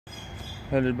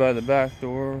headed by the back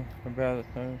door.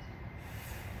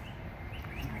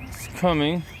 It's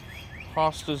coming.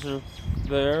 Hostas are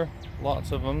there.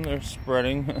 Lots of them. They're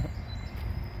spreading.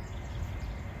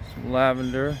 Some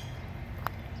lavender.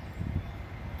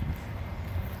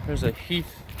 There's a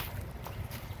heath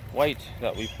white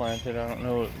that we planted. I don't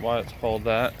know why it's called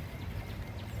that.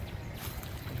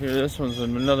 Here, this one's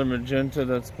another magenta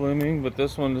that's blooming, but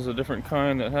this one is a different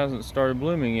kind that hasn't started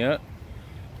blooming yet.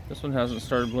 This one hasn't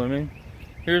started blooming.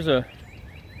 Here's a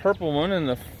purple one, and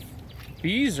the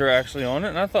bees are actually on it,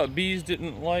 and I thought bees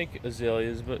didn't like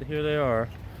azaleas, but here they are.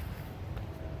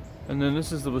 And then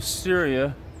this is the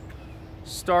wisteria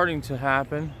starting to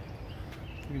happen.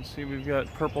 You can see we've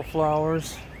got purple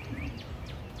flowers.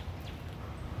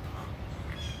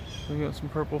 We've got some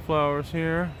purple flowers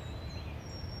here.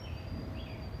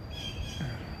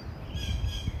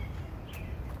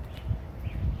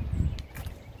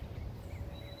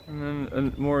 And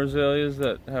then more azaleas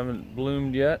that haven't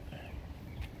bloomed yet.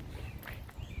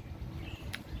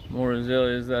 More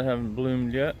azaleas that haven't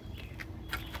bloomed yet.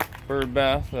 Bird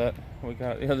bath that we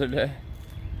got the other day.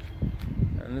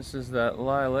 And this is that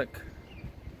lilac.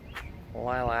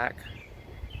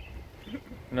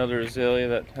 Another azalea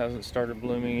that hasn't started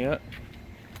blooming yet.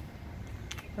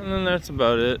 And then that's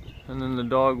about it. And then the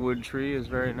dogwood tree is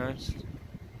very nice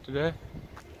today.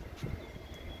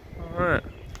 Alright.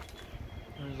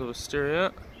 There's the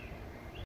wisteria.